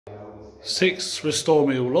6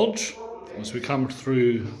 Restormel Lodge. As we come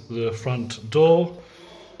through the front door,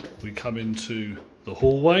 we come into the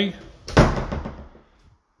hallway.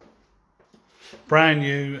 Brand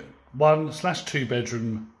new 1/2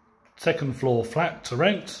 bedroom, second floor flat to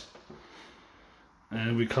rent.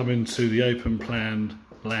 And we come into the open plan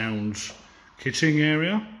lounge kitchen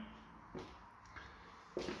area.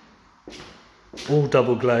 All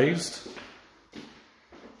double glazed.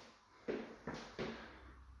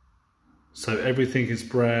 So everything is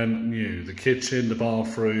brand new. The kitchen, the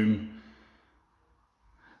bathroom.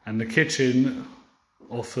 And the kitchen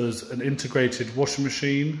offers an integrated washing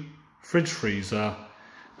machine, fridge freezer,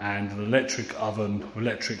 and an electric oven,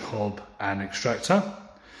 electric hob and extractor.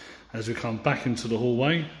 As we come back into the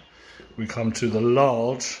hallway, we come to the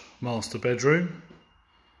large master bedroom.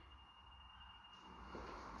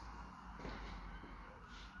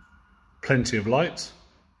 Plenty of light.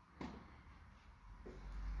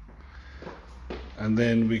 And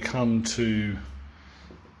then we come to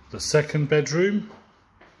the second bedroom,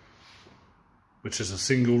 which is a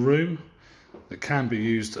single room that can be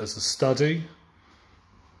used as a study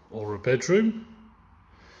or a bedroom.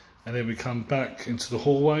 And then we come back into the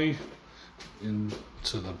hallway,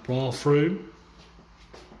 into the bathroom.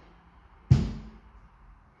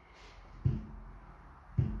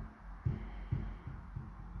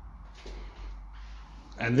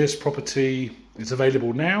 And this property is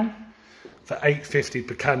available now for £850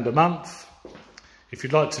 per calendar month. If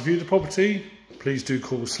you'd like to view the property, please do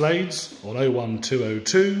call Slades on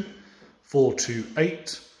 01202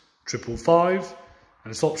 428 555,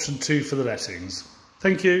 and it's option 2 for the lettings.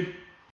 Thank you.